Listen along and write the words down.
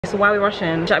So why are we rushing? Do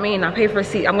you know what I mean? I pay for a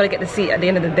seat, I'm gonna get the seat at the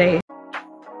end of the day.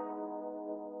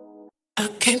 I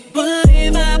can't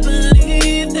believe I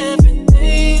believed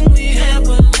everything we had,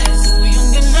 but less we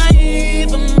young and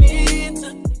naive of me.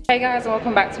 Hey guys,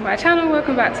 welcome back to my channel.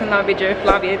 Welcome back to another video,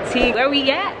 Flaviaatee. Where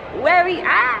we at? Where we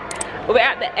at? We're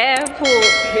at the airport,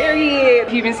 period.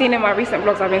 If you've been seeing in my recent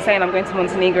vlogs, I've been saying I'm going to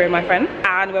Montenegro with my friend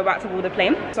and we're about to board the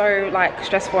plane. So like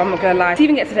stressful, I'm not gonna lie. To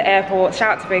even get to the airport,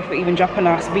 shout out to Faith for even dropping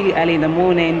us really early in the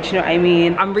morning. Do you know what I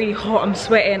mean? I'm really hot, I'm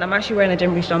sweating. I'm actually wearing a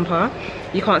Gym jumper.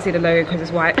 You can't see the logo because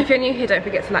it's white. If you're new here, don't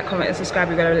forget to like, comment and subscribe.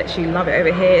 You're gonna literally love it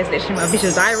over here. It's literally my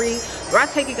visual diary where I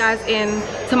take you guys in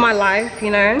to my life, you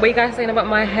know. What are you guys saying about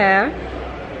my hair?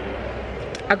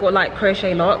 I got like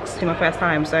crochet locks for my first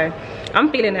time, so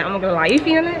I'm feeling it. I'm not gonna lie. You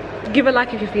feeling it? Give a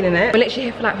like if you're feeling it. We're literally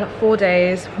here for like 4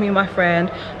 days, me and my friend.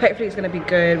 Hopefully it's gonna be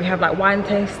good. We have like wine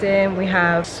tasting, we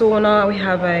have sauna, we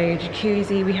have a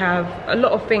jacuzzi, we have a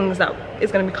lot of things that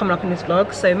is gonna be coming up in this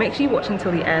vlog. So make sure you watch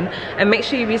until the end and make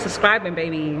sure you be subscribing,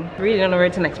 baby. Really on the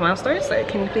road to the next milestone. So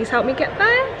can you please help me get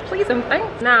there? Please and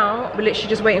thanks. Now we're literally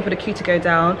just waiting for the queue to go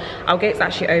down. Our gate's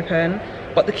actually open,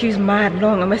 but the queue's mad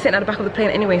long and we're sitting at the back of the plane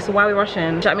anyway, so why are we rushing? Do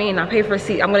you know what I mean? I pay for a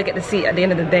seat, I'm gonna get the seat at the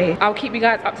end of the day. I'll keep you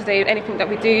guys up to date with anything that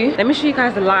we do. Let me show you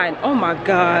guys the line. Oh my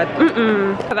god.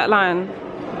 Look at that line.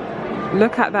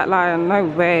 Look at that line. No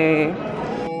way.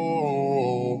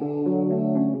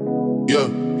 Yeah.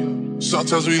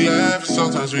 Sometimes we laugh,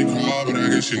 sometimes we cry, but I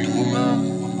guess you know now.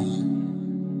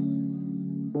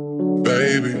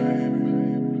 Baby,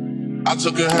 I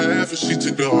took a half and she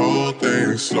took the whole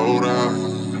thing. Slow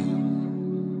down.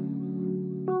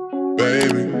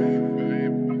 Baby,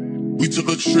 we took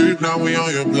a trip, now we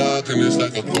on your block and it's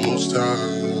like a ghost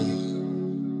town.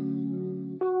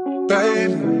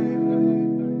 Baby,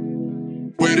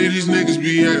 where did these niggas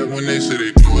be at when they say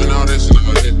they doing all this and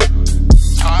all that?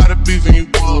 Tired of beefing you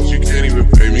bums, you can't even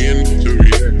pay me enough to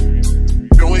react.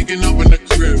 Been waking up in the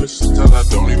crib and sometimes I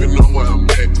don't even know where I'm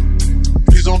at.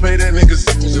 Please don't pay that nigga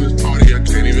 $6 in this party, I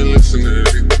can't even listen to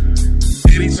that.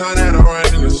 Anytime that I run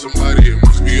into somebody, it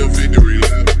must be a victory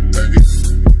lap.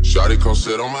 Shawty come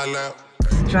sit on my lap.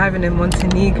 Driving in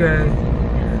Montenegro.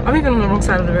 I'm even on the wrong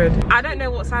side of the road. I don't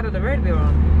know what side of the road we're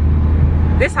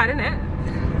on. This side, innit?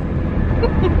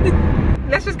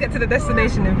 Let's just get to the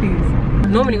destination in peace.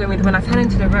 Normally when I turn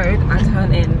into the road, I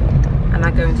turn in and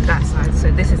I go into that side.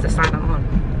 So this is the side I'm on.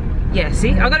 Yeah,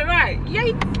 see? I got it right.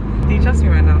 Yay! Do you trust me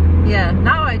right now? Yeah,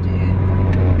 now I do.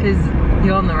 Because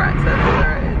you're on the right side of the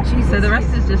road. Jesus. So the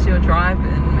rest is just your driving,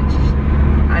 which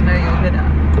I know you're good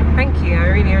at. Thank you, I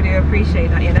really appreciate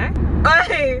that, you know?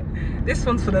 Hey, this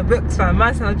one's for the books, fam.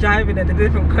 Myself driving in a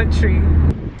different country.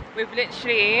 We've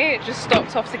literally just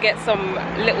stopped off to get some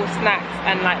little snacks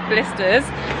and like blisters.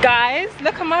 Guys,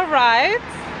 look at my ride.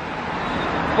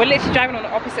 We're literally driving on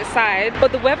the opposite side,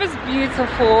 but the weather's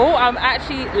beautiful. I'm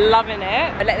actually loving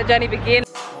it. Let the journey begin.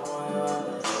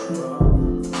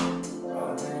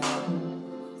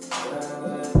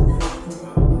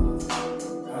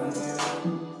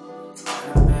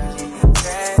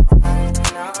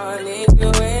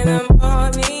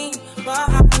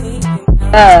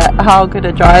 How good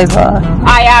a driver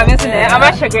I am, isn't it? I'm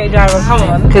actually a great driver, come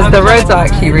on. because the roads are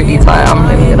actually really tight, I'm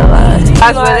not even gonna lie.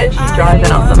 As we're literally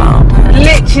driving up the mountain.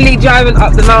 Literally driving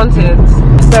up the mountains.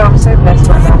 So I'm so blessed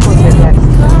right now. I feel so blessed.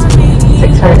 To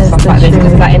experience stuff like this,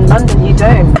 because like in London you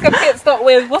don't. Like a pit stop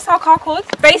with, what's our car called?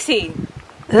 Basie.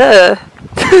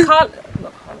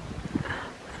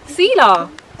 Sealer.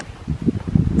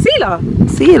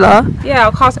 Sealer? Yeah,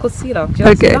 our car's called Sealer. Do you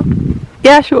know Okay. Sealer?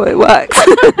 Yeah, sure, it works.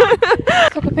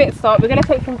 Took a pit stop. We're gonna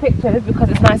take some pictures because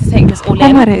it's nice to take this all in.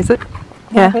 Oh my days,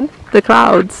 yeah, happened? the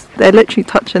clouds, they're literally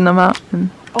touching the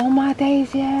mountain. Oh my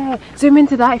days, yeah. Zoom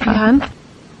into that if you can.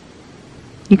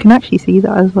 You can actually see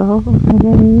that as well. Oh my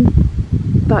days.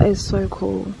 That is so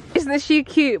cool. Isn't she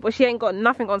cute? But she ain't got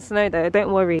nothing on snow though,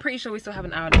 don't worry. Pretty sure we still have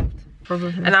an hour left.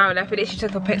 Probably. An hour left. We literally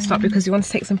took a pit stop because we want to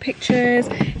take some pictures,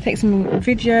 take some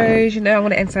videos, you know. I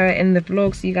want to enter it in the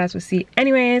vlog so you guys will see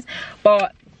anyways.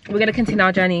 But we're going to continue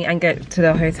our journey and get to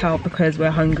the hotel because we're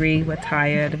hungry, we're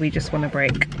tired, we just want a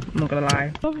break. I'm not gonna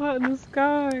lie. Look at the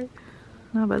sky.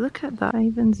 No, but look at that,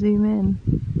 even zoom in.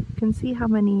 You can see how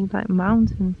many like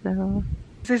mountains there are.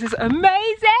 This is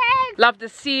amazing! Love the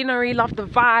scenery, love the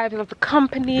vibe, love the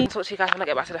company. I'll talk to you guys when I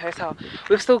get back to the hotel.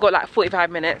 We've still got like 45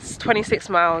 minutes, 26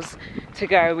 miles to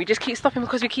go. We just keep stopping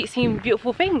because we keep seeing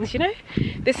beautiful things, you know?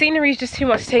 The scenery is just too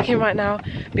much to take in right now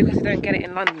because we don't get it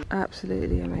in London.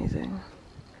 Absolutely amazing.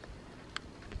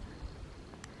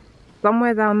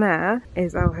 Somewhere down there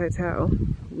is our hotel.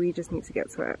 We just need to get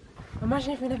to it.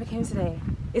 Imagine if we never came today.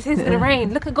 It's gonna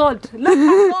rain. Look at God. Look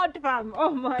at God, fam.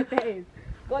 Oh my days.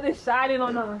 God is shining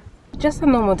on us. Just a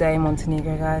normal day in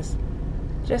Montenegro, guys.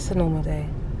 Just a normal day.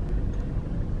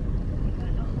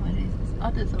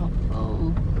 Others are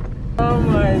full. Oh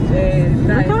my days.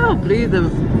 Look how blue the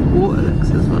water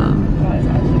looks as well. That is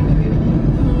actually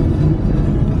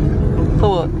beautiful.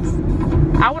 Thoughts?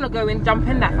 I want to go and jump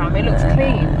in that fam. It looks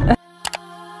clean.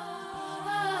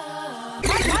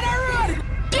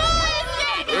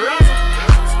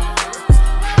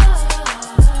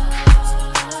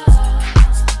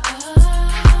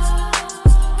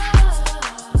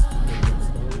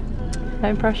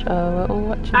 No pressure, we're all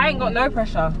watching. I ain't got no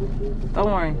pressure. Don't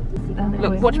worry.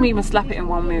 Look, watch me even slap it in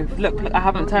one move. Look, I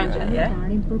haven't turned yet, yeah?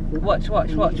 Watch. No,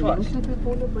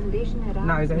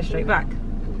 he's going straight back.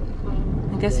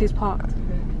 And guess who's parked?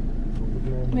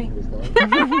 Me.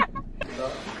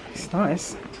 It's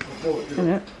nice, isn't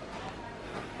it?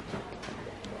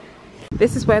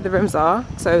 This is where the rooms are.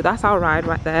 So that's our ride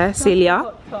right there,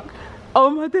 Celia.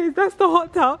 Oh my days, that's the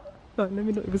hot tub. No, let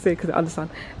me not even say it because I understand.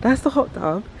 That's the hot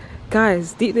tub.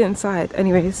 Guys, deep inside.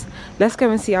 Anyways, let's go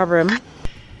and see our room.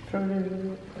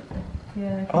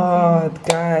 Yeah. Oh,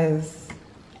 guys.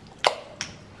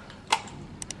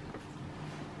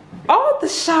 Oh, the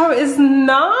shower is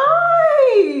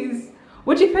nice.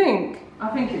 What do you think? I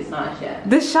think it's nice, yeah.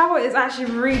 The shower is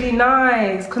actually really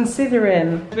nice,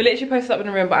 considering. We literally posted up in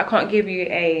the room, but I can't give you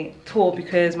a tour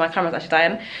because my camera's actually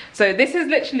dying. So this is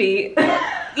literally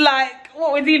like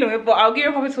what we're dealing with, but I'll give you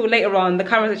a proper tour later on. The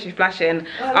camera's actually flashing.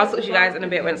 I'll talk to you guys in a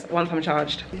bit once I'm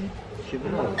charged.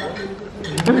 YouTuber.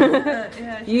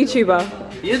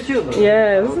 YouTuber?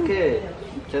 Yes. Okay.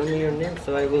 Tell me your name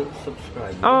so I will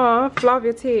subscribe. Oh,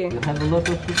 Flaviaatee. You have a lot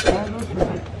of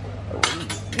subscribers?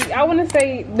 I want to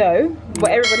say no,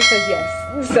 but everybody says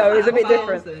yes. So it's a bit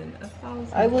different.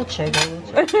 I will check,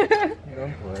 Don't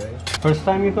worry. First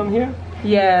time you come here?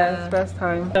 Yeah, first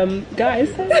time. Guys,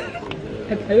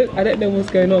 I don't know what's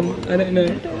going on. I don't know. I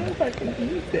don't know if I can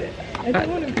eat it. I don't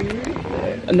want to be rude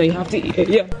though. No, you have to eat it,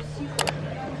 yeah.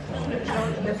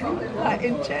 Like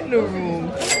in general.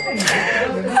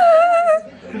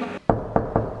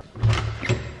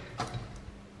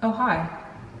 Oh, hi.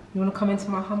 You want to come into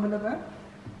my humble abode?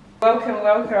 Welcome,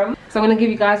 welcome. So I'm going to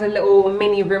give you guys a little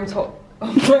mini room tour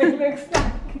of what it looks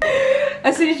like.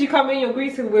 As soon as you come in, you're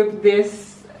greeted with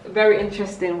this very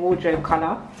interesting wardrobe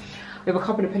colour. We have a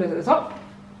couple of pillows at the top.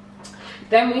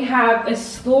 Then we have a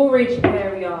storage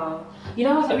area. You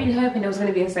know, I was really hoping there was going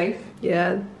to be a safe.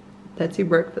 Yeah, they're too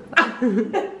broke for that.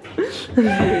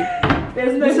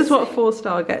 There's no This is what safe.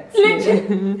 4-star gets.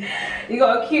 Literally. You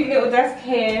got a cute little desk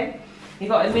here. You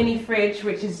got a mini fridge,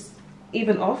 which is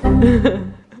even off.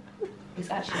 It's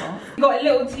actually off. You got a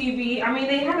little TV. I mean,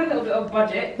 they had a little bit of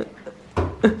budget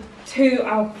to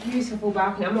our beautiful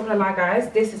balcony. I'm not gonna lie,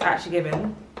 guys. This is actually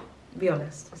giving. Be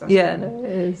honest. Yeah, no,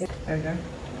 it is. There we go.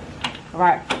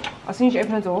 Alright, as soon as you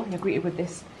open the door, you're greeted with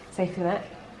this safety net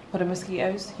for the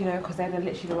mosquitoes, you know, because they're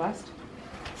literally the worst.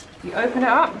 You open it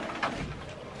up,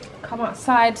 come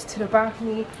outside to the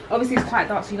balcony. Obviously it's quite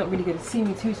dark, so you're not really going to see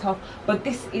me too tough, but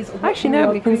this is what Actually,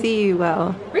 no, we can see you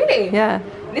well. Really? Yeah.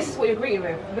 This is what you're greeted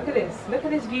with. Look at this. Look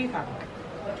at this view, fam.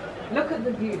 Look at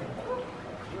the view.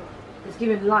 It's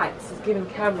giving lights, it's giving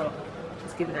camera,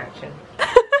 it's giving action.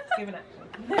 It's giving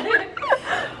action.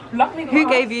 Luckily Who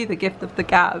gave you the gift of the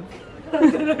gab?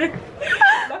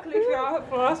 Luckily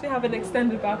for us, we have an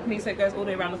extended balcony, so it goes all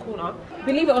the way around the corner.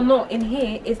 Believe it or not, in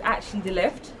here is actually the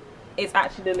lift. It's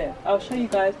actually the lift. I'll show you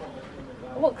guys.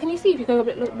 What can you see if you go a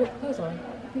bit closer?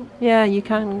 Yeah, you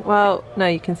can. Well, no,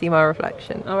 you can see my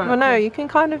reflection. All right, well, no, cool. you can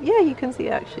kind of. Yeah, you can see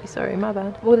it actually. Sorry, my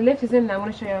bad. Well, the lift is in there. I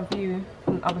want to show you a view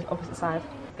from the opposite side.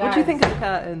 What do you think of the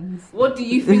curtains? What do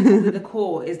you think of the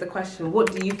decor is the question.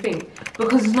 What do you think?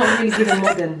 Because it's not really giving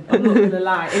modern. I'm not gonna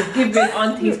lie. It's giving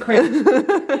auntie's crib.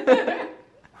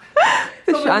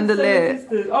 The chandelier.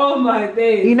 Oh my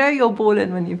days. You know you're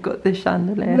balling when you've got this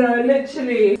chandelier. No,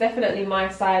 literally. It's definitely my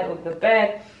side of the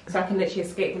bed, so I can literally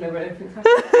escape whenever anything's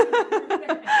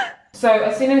happening. So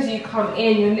as soon as you come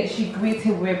in, you're literally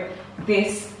greeted with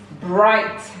this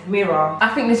bright mirror. I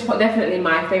think this is definitely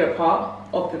my favourite part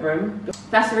of the room.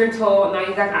 That's the room tour. Now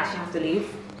you guys actually have to leave.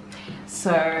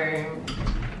 So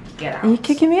get out. Are you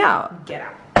kicking me out? Get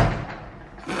out.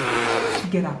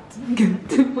 Get out. Get out.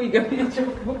 Before you go in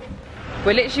trouble.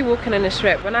 We're literally walking in the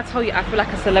strip. When I tell you, I feel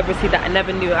like a celebrity that I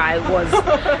never knew I was.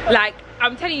 Like,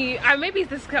 I'm telling you, maybe it's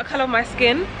this colour of my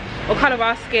skin or colour of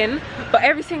our skin, but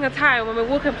every single time when we're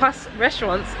walking past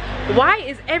restaurants, why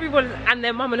is everyone and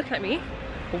their mama looking at me?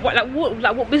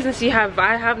 What business do you have?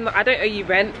 I don't owe you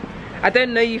rent. I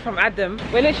don't know you from Adam.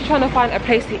 We're literally trying to find a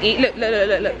place to eat.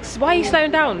 Look. So why are you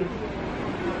slowing down?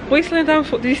 What are you slowing down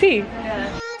for? Did you see?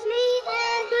 Yeah.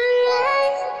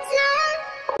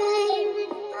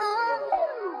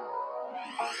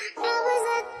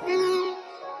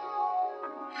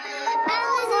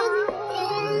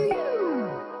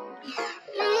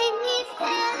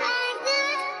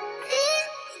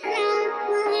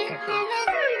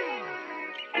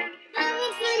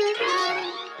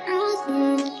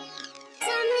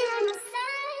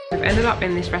 We've ended up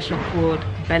in this restaurant called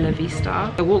Bella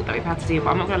Vista. The walk that we've had to do, but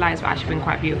I'm not gonna lie, it's actually been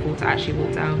quite beautiful to actually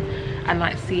walk down and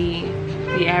like see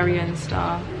the area and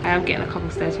stuff. I am getting a couple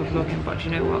stairs for vlogging, but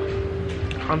you know what?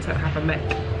 Content have a mech.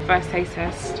 First taste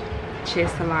test.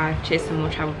 Cheers to life. Cheers to more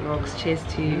travel vlogs. Cheers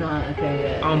to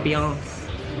ambiance.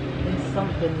 There's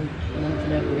something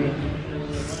Montenegro.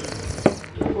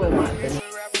 Well, it might have been.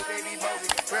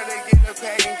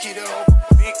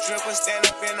 Big dripper, stand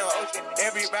up in the ocean.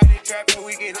 Everybody trapping,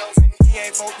 we get lost. He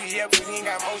ain't 4P, but he ain't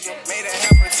got motion. Made a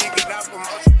half a ticket, not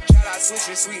promotion. Shout out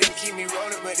sushi, sweet and keep me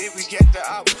rolling. But if we get the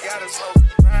op, we gotta smoke.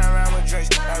 Ride around with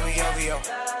Drake, like we OVO.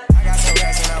 I got some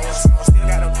gas and I want some. Still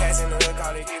got them pass in the hood,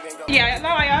 call it give and go. Yeah, no,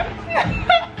 I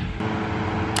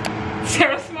am.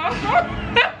 Sarah Smart.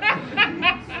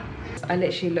 I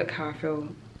literally look how I feel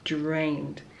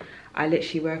drained. I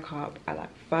literally woke up at like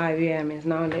 5 AM. It's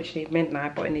now literally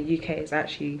midnight, but in the UK it's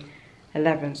actually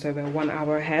 11, so we're 1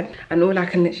 hour ahead. And all I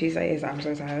can literally say is that I'm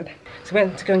so tired. So we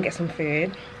went to go and get some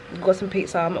food. We got some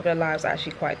pizza. I'm not gonna lie, it was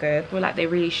actually quite good. I feel like they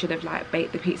really should have like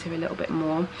baked the pizza a little bit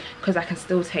more, because I can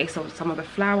still taste some of the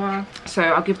flour. So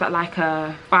I'll give that like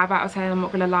a 5 out of 10. I'm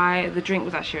not gonna lie. The drink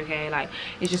was actually okay. Like,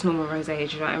 it's just normal rosé,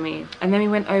 do you know what I mean? And then we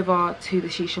went over to the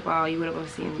shisha bar. You would have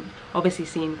obviously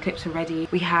seen clips already.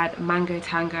 We had mango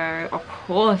tango. Of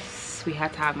course we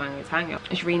had to have mango tango.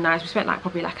 It's really nice. We spent like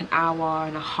probably like an hour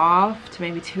and a half to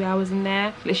maybe 2 hours in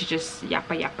there. Literally just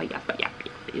yappa yappa yappa yappa.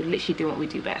 You're literally doing what we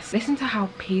do best. Listen to how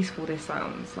peaceful this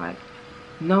sounds. Like,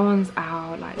 no one's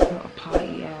out, like it's not a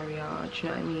party area, do you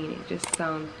know what I mean? It just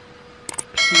sounds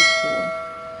peaceful.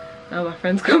 Now my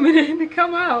friend's coming in.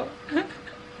 Come out.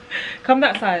 Come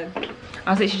that side. I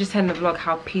was literally just telling the vlog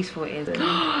how peaceful it is.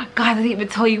 Guys, I didn't even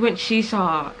tell you we went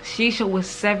shisha. Shisha was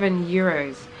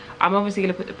 €7. I'm obviously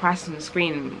gonna put the price on the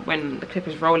screen when the clip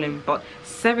is rolling, but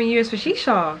 €7 for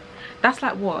shisha. That's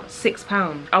like what,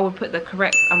 £6? I would put the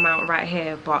correct amount right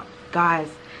here, but guys,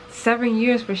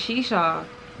 €7 for shisha.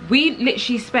 We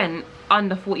literally spent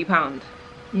under £40.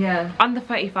 Yeah. Under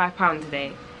 £35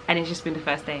 today, and it's just been the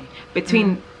first day.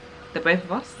 Between the both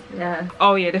of us. Yeah.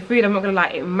 Oh yeah, the food, I'm not gonna lie,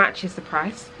 it matches the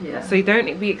price. Yeah. So you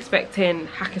don't be expecting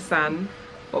Hakkasan,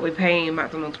 but we're paying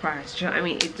McDonald's price. Do you know what I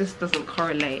mean? It just doesn't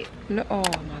correlate. Look, oh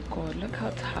my god, look how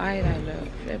tired I look.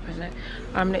 Flipping it.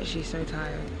 I'm literally so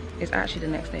tired. It's actually the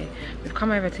next day. We've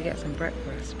come over to get some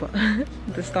breakfast, but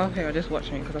the staff here are just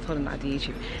watching me because I told them that I do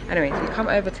YouTube. Anyways, we've come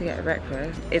over to get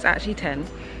breakfast. It's actually 10.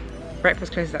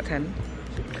 Breakfast closes at 10.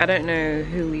 I don't know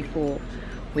who we thought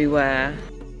we were.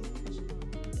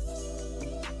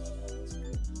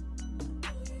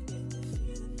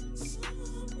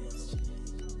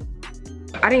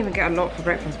 I didn't even get a lot for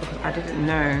breakfast because I didn't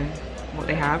know what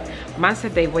they have. Man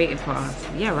said they waited for us.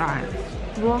 Yeah, right.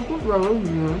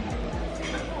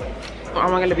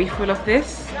 Am I gonna be full of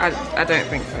this? I don't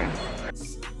think so.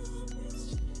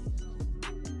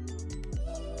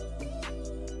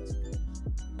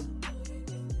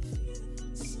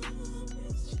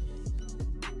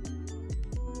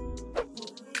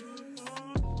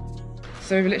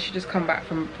 So we've literally just come back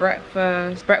from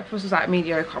breakfast. Breakfast was like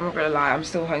mediocre, I'm not gonna lie, I'm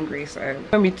still hungry. So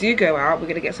when we do go out, we're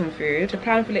gonna get some food. The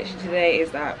plan for literally today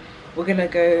is that we're gonna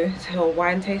go to a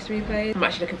wine tasting place. I'm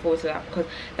actually looking forward to that because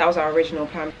that was our original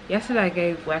plan. Yesterday I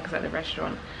gave workers at the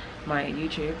restaurant my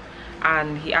YouTube,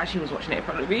 and he actually was watching it in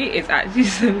front of me. It's actually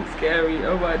so scary.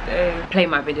 Oh my day. Playing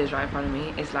my videos right in front of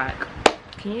me. It's like,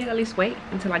 can you at least wait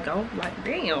until I go? Like,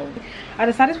 damn. I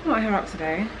decided to put my hair up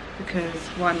today because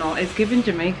why not? It's giving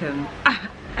Jamaican.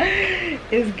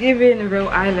 It's giving real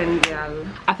island, girl.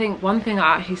 I think one thing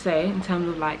I actually say in terms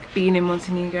of like being in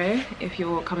Montenegro, if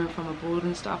you're coming from abroad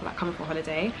and stuff, like coming for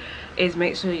holiday, is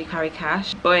make sure you carry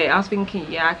cash. But I was thinking,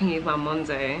 yeah, I can use my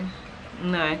Monzo.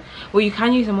 No, well, you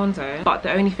can use a Monzo, but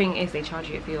the only thing is they charge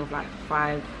you a fee of like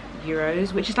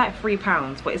 €5, which is like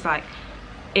 £3, but it's like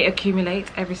it accumulates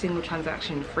every single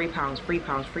transaction. £3, £3,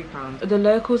 £3. The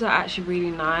locals are actually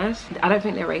really nice. I don't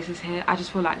think they're racist here. I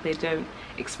just feel like they don't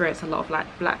experience a lot of like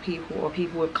black people or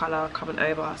people with colour coming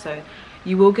over, so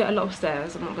you will get a lot of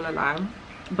stares, I'm not gonna lie,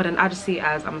 but then I just see it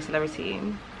as I'm a celebrity.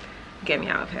 Get me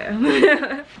out of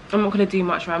here. I'm not gonna do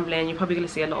much rambling. You're probably gonna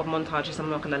see a lot of montages,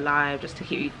 I'm not gonna lie, just to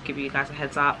give you guys a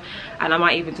heads up, and I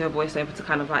might even do a voiceover to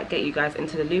kind of like get you guys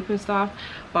into the loop and stuff.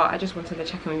 But I just wanted to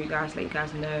check in with you guys, let you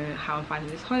guys know how I'm finding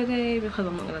this holiday, because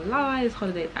I'm not gonna lie, this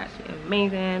holiday is actually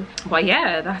amazing. But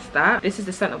yeah, that's that. This is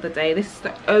the scent of the day. This is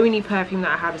the only perfume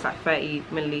that I have. It's like 30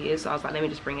 milliliters, so I was like, let me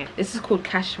just bring it. This is called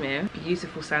Cashmere.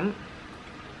 Beautiful scent.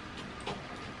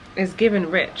 It's giving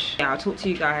rich. Yeah, I'll talk to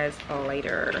you guys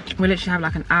later. We literally have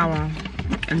like an hour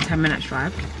and 10 minutes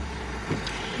drive.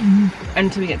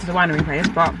 until we get to the winery place,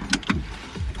 but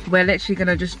we're literally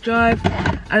gonna just drive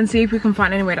and see if we can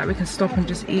find anywhere that we can stop and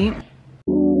just eat.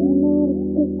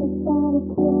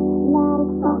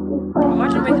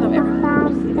 Imagine waking up every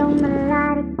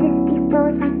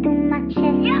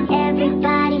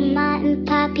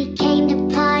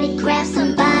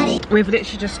We've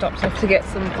literally just stopped off to get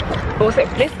some, what's it,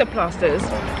 blister plasters,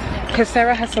 because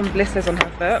Sarah has some blisters on her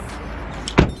foot.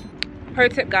 Pro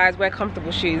tip guys, wear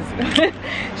comfortable shoes.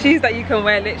 Shoes that you can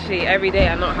wear literally every day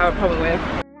and not have a problem with.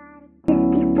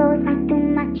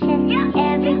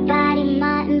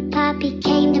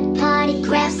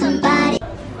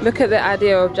 Look at the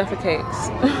idea of Jaffa cakes.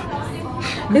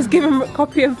 It's given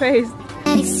copy and paste.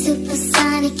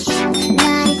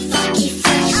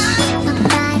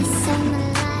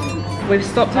 We've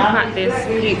stopped off at this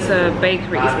pizza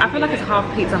bakery. I feel like it's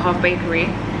half pizza, half bakery.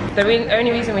 The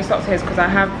only reason we stopped here is because I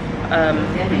have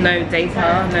no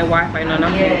data, no Wi-Fi, no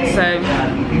nothing. So,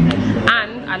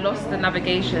 and I lost the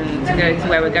navigation to go to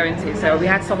where we're going to. So we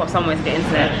had to stop off somewhere to get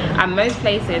internet. And most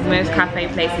places, most cafe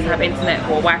places have internet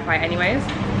or Wi-Fi anyways.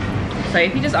 So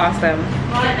if you just ask them,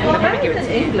 they'll probably give it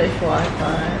to you. English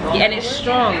Wi-Fi. Yeah, and it's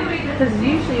strong. Because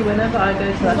usually whenever I go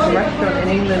to like a restaurant in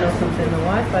England or something, the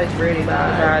Wi-Fi is really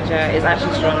bad. Yeah, it's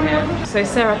actually strong here. So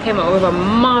Sarah came up with a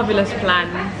marvellous plan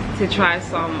to try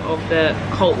some of the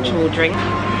cultural drink. So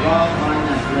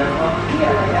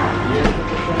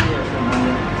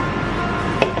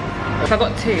I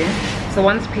got two. So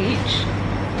one's peach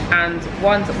and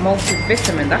one's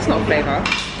multivitamin. That's not flavour.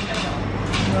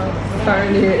 Well,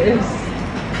 apparently it is.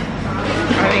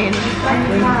 I mean,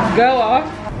 go off.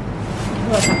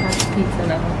 Well, I have pizza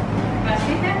now.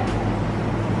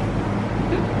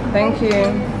 Thank you.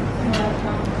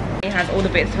 It has all the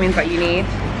vitamins that you need.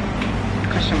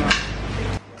 Question mark.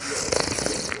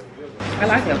 I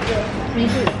like them. Me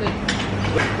too, it's good.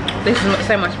 This is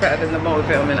so much better than the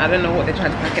multivitamin. I don't know what they're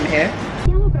trying to pack in here.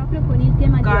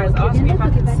 Guys, ask me if I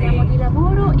can see. Like,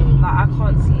 I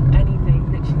can't see anything,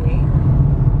 literally.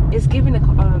 It's giving a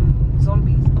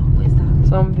zombies. Oh, what is that?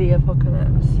 Zombie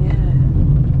apocalypse. Yeah.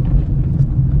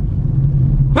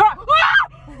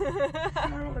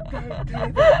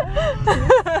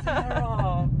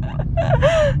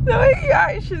 The way you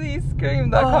actually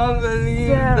screamed, I can't believe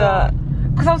that.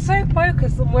 Because I'm so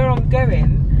focused on where I'm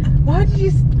going. Why did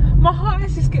you? My heart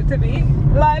has just skipped a beat.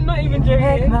 Like, not even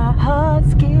joking. My heart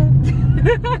skipped.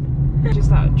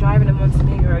 Just like driving in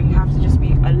Montenegro, you have to just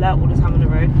be alert all the time on the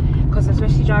road, because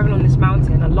especially driving on this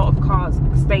mountain, a lot of cars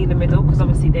stay in the middle because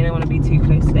obviously they don't want to be too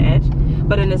close to the edge.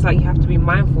 But then it's like you have to be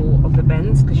mindful of the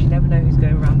bends because you never know who's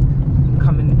going around and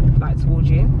coming like towards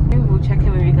you. And we'll check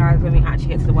in with you guys when we actually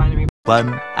get to the winery.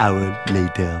 1 hour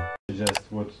later. Just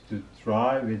what to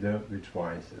try with which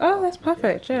wines. Oh, that's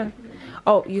perfect, yeah.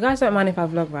 Oh, you guys don't mind if I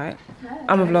vlog, right?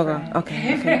 I'm a vlogger.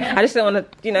 Okay, okay. I just don't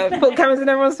want to, you know, put cameras in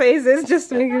everyone's faces,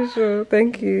 just making sure.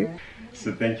 Thank you.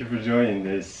 So thank you for joining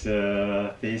this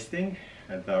tasting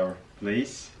at our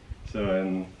place. So,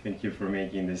 and thank you for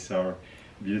making this our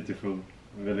beautiful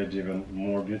village even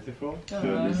more beautiful.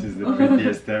 So this is the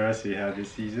prettiest terrace we have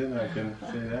this season, I can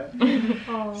say that.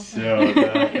 So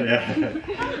yeah.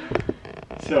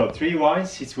 So 3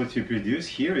 wines, it's what we produce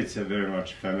here. It's a very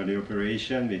much family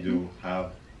operation. We do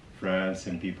have friends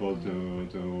and people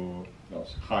to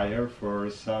hire for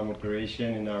some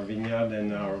operation in our vineyard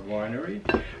and our winery.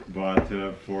 But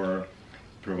for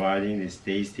providing this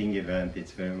tasting event,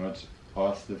 it's very much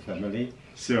us, the family.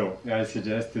 So I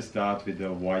suggest to start with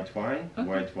the white wine. Okay.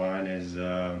 White wine is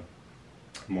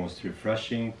most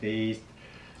refreshing taste,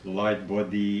 light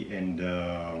body, and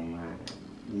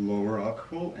lower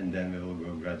alcohol, and then we will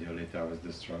go gradually towards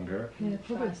the stronger. Yeah,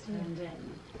 probably.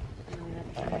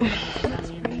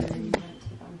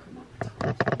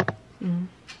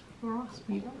 For us,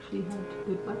 we've actually had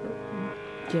good weather.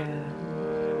 Yeah.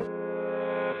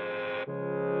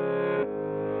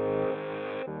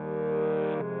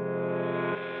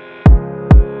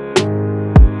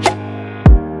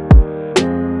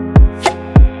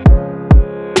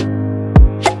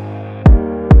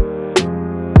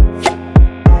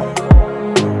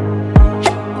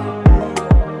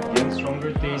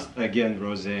 Again,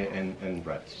 rosé and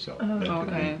red. So that could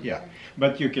be, yeah.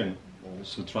 But you can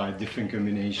also try different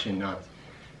combination. Not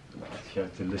you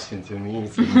have to listen to me.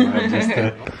 So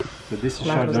this is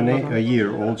Chardonnay, a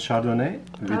year-old Chardonnay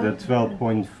with a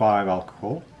 12.5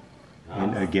 alcohol,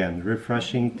 and again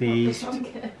refreshing taste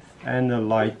and a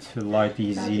light,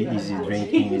 easy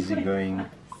drinking, easy going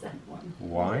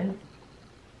wine.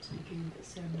 speaking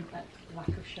so like lack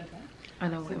of sugar. I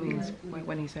know what it means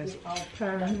when he says.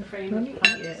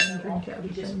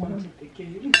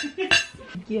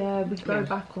 Yeah, we go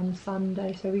back on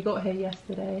Sunday, so we got here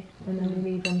yesterday and then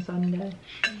we leave on Sunday.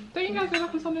 Don't you guys go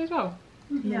back on Sunday as well?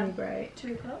 Yeah, great.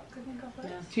 2 o'clock, I think I'll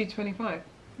flight. 2:25.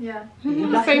 Yeah.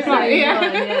 Same flight,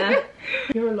 yeah.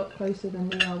 You're a lot closer than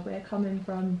we are. We're coming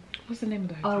from. What's the name of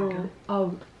the hotel?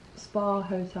 Oh, Spa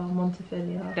Hotel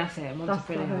Montefilia. That's it, Montefilia. That's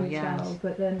the hotel, yes.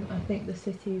 but then I think the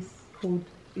city's called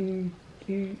Ujin?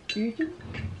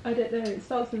 I don't know. It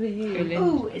starts with a U.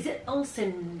 Oh, is it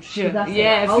Olsen? Sure. That's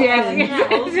yes, it.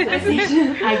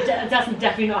 yes. That's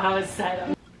definitely not how it's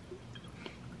said.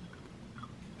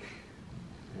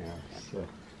 So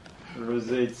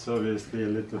rosé, it's obviously a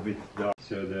little bit dark.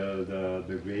 So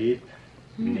the grape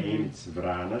name is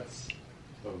Vranac.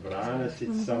 So Vranac,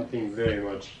 it's something very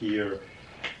much here,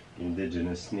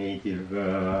 indigenous, native,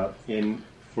 in.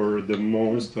 For the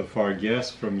most of our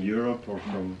guests from Europe or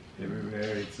from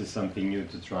everywhere, it's something new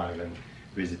to try when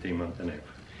visiting Montenegro.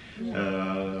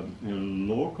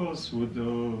 Locals would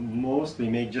mostly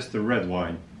make just a red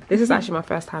wine. This is actually my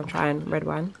first time trying red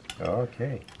wine.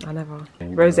 Okay. I never.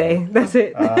 Rosé, that's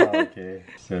it. Okay.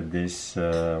 So this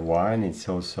wine, it's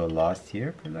also last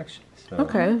year production. So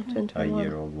Okay. a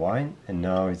year-old wine, and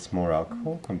now it's more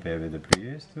alcohol compared with the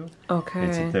previous two. Okay.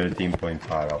 It's a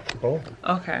 13.5 alcohol.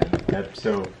 Okay. Yep,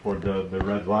 so for the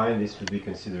red wine, this would be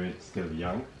considered still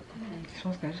young.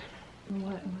 Smells good.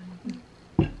 White wine.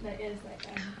 That is like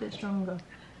A bit stronger.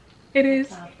 It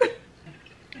is.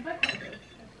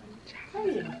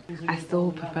 I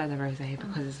still prefer the rosé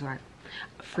because it's like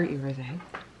fruity rosé.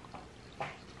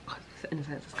 In a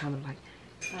sense, it's kind of like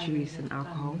juice and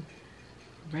alcohol.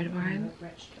 Red wine,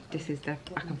 this is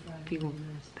definitely, I can feel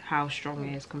how strong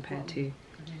it is compared to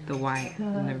the white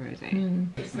and the rosé.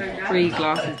 3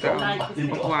 glasses down of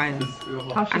wine,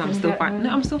 and I'm still fine. No,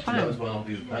 I'm still fine. I have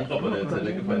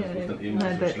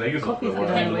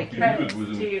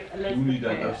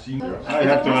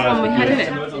to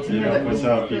ask, you know, for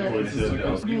some people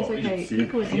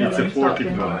it's a forked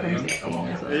wine.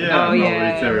 Yeah, Oh, yeah.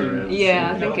 it's everywhere.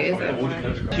 Yeah, I think it is.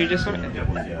 Should we just swim it?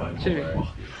 Should we?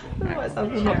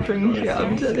 I'm not drinking it,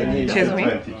 I'm telling you. Cheers,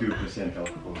 mate. 22%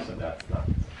 alcohol, so that's not.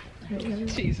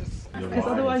 Jesus. Because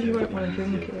otherwise you won't want to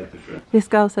drink it. This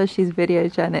girl says she's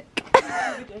videogenic.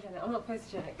 I'm not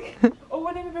photogenic. Oh,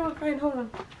 I didn't bring my phone, hold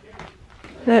on.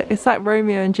 Look, it's like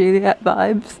Romeo and Juliet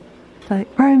vibes. Like,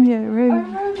 Romeo. Oh,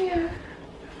 Romeo.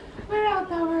 Where art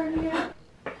thou, Romeo?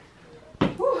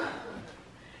 Whew.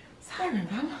 Siren,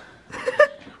 man.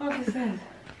 What was this?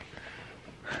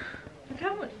 Look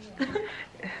how much.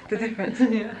 The difference.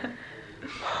 Yeah.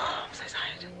 I'm so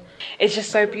tired. It's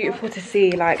just so beautiful to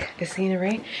see like the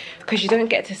scenery because you don't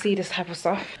get to see this type of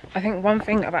stuff. I think one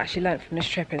thing I've actually learned from this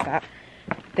trip is that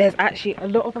there's actually a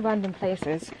lot of abandoned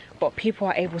places, but people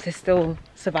are able to still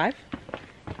survive.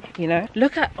 You know,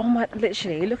 look at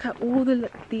literally look at all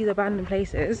these abandoned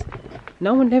places.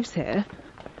 No one lives here,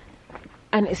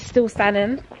 and it's still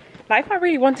standing. Like if I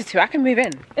really wanted to, I can move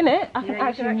in. Innit? I can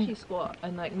actually squat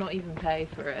and like not even pay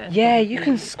for it. Yeah, you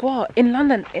can squat in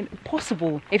London.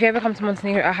 Impossible. If you ever come to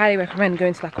Montenegro, I highly recommend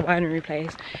going to like a winery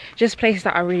place, just places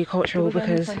that are really cultural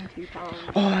because.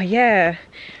 Oh yeah,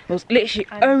 it was literally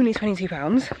only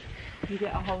 £22. You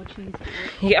get a whole cheese board.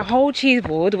 You get a whole cheese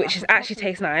board, which is actually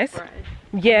tastes nice.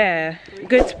 Yeah,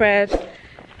 good spread.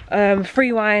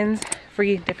 3 wines,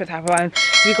 3 different type of wines.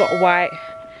 We got white,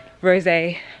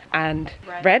 rosé, and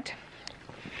red.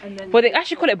 But they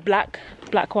actually call it black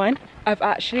wine. I've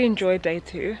actually enjoyed day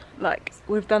 2. Like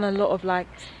we've done a lot of like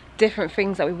different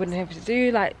things that we wouldn't have to do,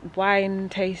 like wine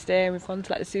tasting. We've gone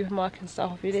to like the supermarket and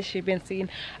stuff. We've literally been seeing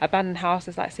abandoned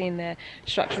houses, like seeing their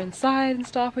structure inside and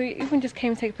stuff. We even just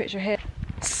came to take a picture here.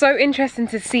 So interesting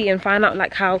to see and find out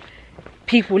like how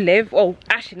people live. Well,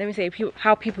 actually let me say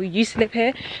how people used to live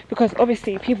here, because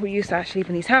obviously people used to actually live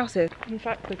in these houses. In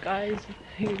fact, the guys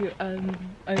who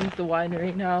owns the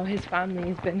winery now, his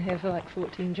family's been here for like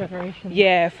 14 generations.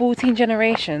 Yeah, 14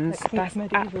 generations. Like,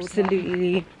 that's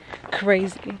absolutely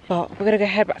crazy. But we're gonna go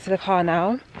head back to the car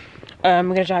now. We're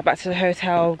gonna drive back to the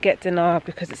hotel, get dinner,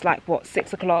 because it's like what,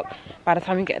 6 o'clock. By the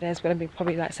time we get there, it's gonna be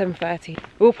probably like 7:30.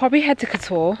 We'll probably head to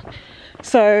Couture.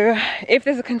 So if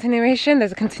there's a continuation,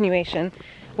 there's a continuation.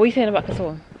 What are you saying about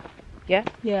Couture? Yeah?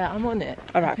 Yeah, I'm on it.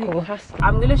 Alright, cool.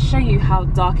 I'm gonna show you how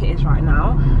dark it is right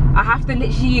now. I have to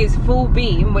literally use full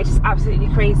beam, which is absolutely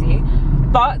crazy.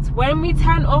 But when we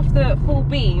turn off the full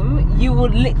beam, you will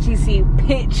literally see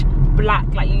pitch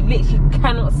black. Like you literally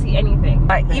cannot see anything.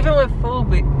 Like even with full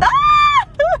beam. Ah!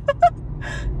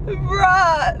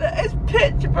 Bruh, that is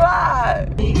pitch black.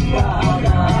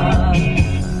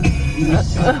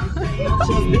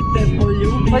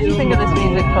 What do you think of this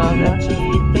music, Flavia?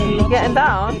 You getting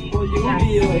down?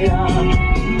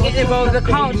 Get involved with the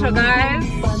culture, guys.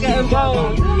 Get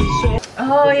involved.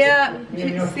 Oh yeah.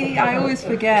 See, I always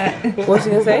forget. What was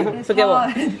you gonna say? Forget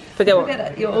what? Forget what? Forget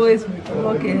that you're always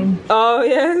vlogging. Oh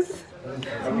yes.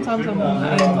 Sometimes I'm on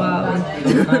my own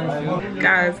world.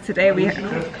 Guys, today we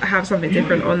have something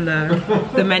different on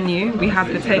the menu. We have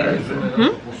potatoes.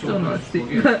 Still not a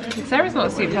soup. Sarah's not a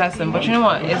soup person, but you know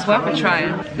what? It's worth a try.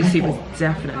 The soup is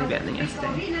definitely better than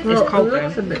yesterday. It's cold though.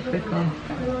 It's a bit thicker.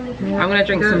 I'm gonna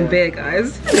drink some beer,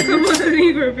 guys. Some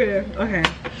Montenegro beer. Okay.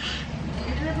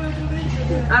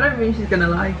 I don't think she's gonna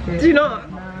like it. Do you not?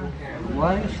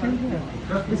 Why is she here?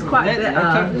 It's quite bitter.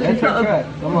 Let her try.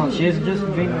 Come on, she's just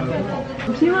drinking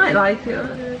that. She might like it.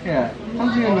 Yeah. How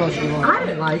do you know she wants? I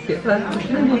don't like it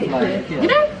personally. I hate it. You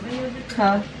know?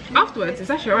 Huh? Afterwards, it's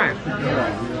actually alright.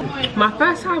 My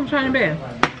first time trying beer.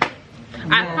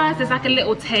 At first, it's like a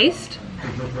little taste.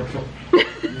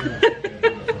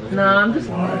 No, I'm just.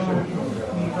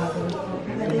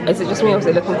 Is it just me or is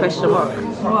it looking question mark?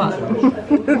 What?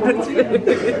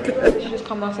 She just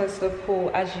come downstairs to the pool,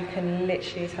 as you can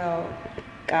literally tell.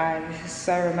 Guys, this is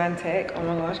so romantic. Oh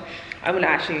my gosh. I'm gonna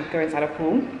actually go inside the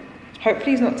pool.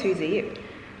 Hopefully it's not too deep,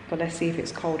 but let's see if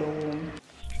it's cold or warm.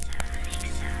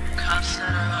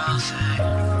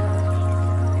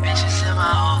 Bitches in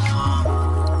my old phone.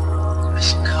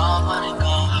 Mission call, wanna go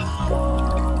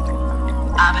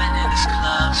home. I've been in this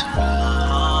club too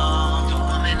long. The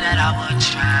woman that I would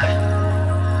try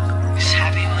is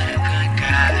happy with a good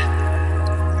guy.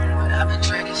 But I've been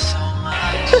drinking so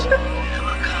much. I'm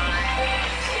calling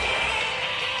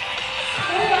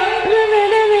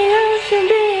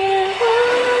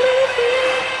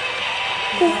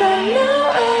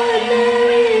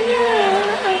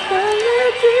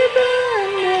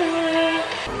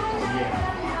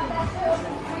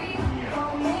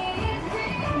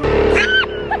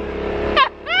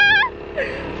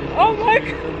Oh my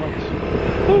god.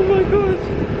 Oh my gosh.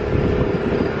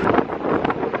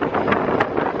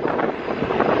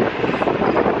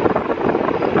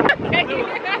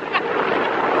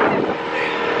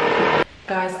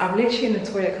 Guys, I'm literally in the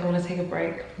toilet because I want to take a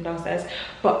break from downstairs.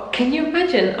 But can you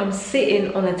imagine I'm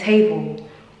sitting on a table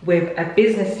with a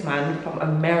businessman from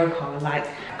America, like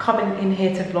coming in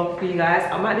here to vlog for you guys.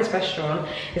 I'm at this restaurant.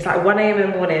 It's like 1 AM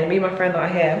in the morning. Me and my friend are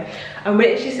here. And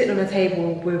we're actually sitting on a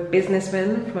table with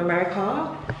businessmen from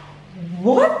America.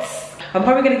 What? I'm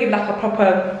probably gonna give like a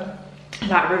proper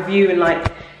like review and like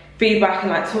feedback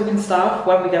and like talking stuff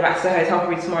when we go back to the hotel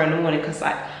probably tomorrow in the morning because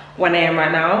like 1 AM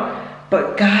right now.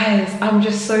 But guys, I'm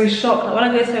just so shocked. Like, when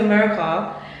I go to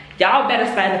America, y'all better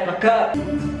stand the fuck up.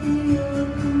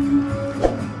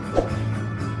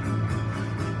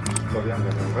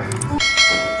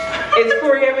 It's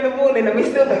 4 AM in the morning and we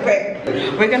still don't wait.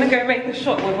 We're gonna go make a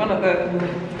shot with one of the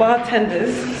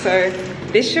bartenders. So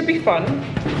this should be fun.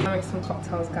 I'll make some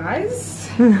cocktails, guys.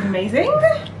 Amazing.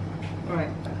 All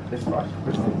right. This part,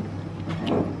 first thing.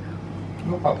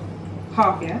 No problem.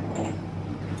 Half, yeah?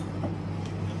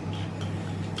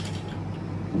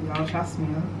 Y'all trust me,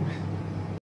 huh?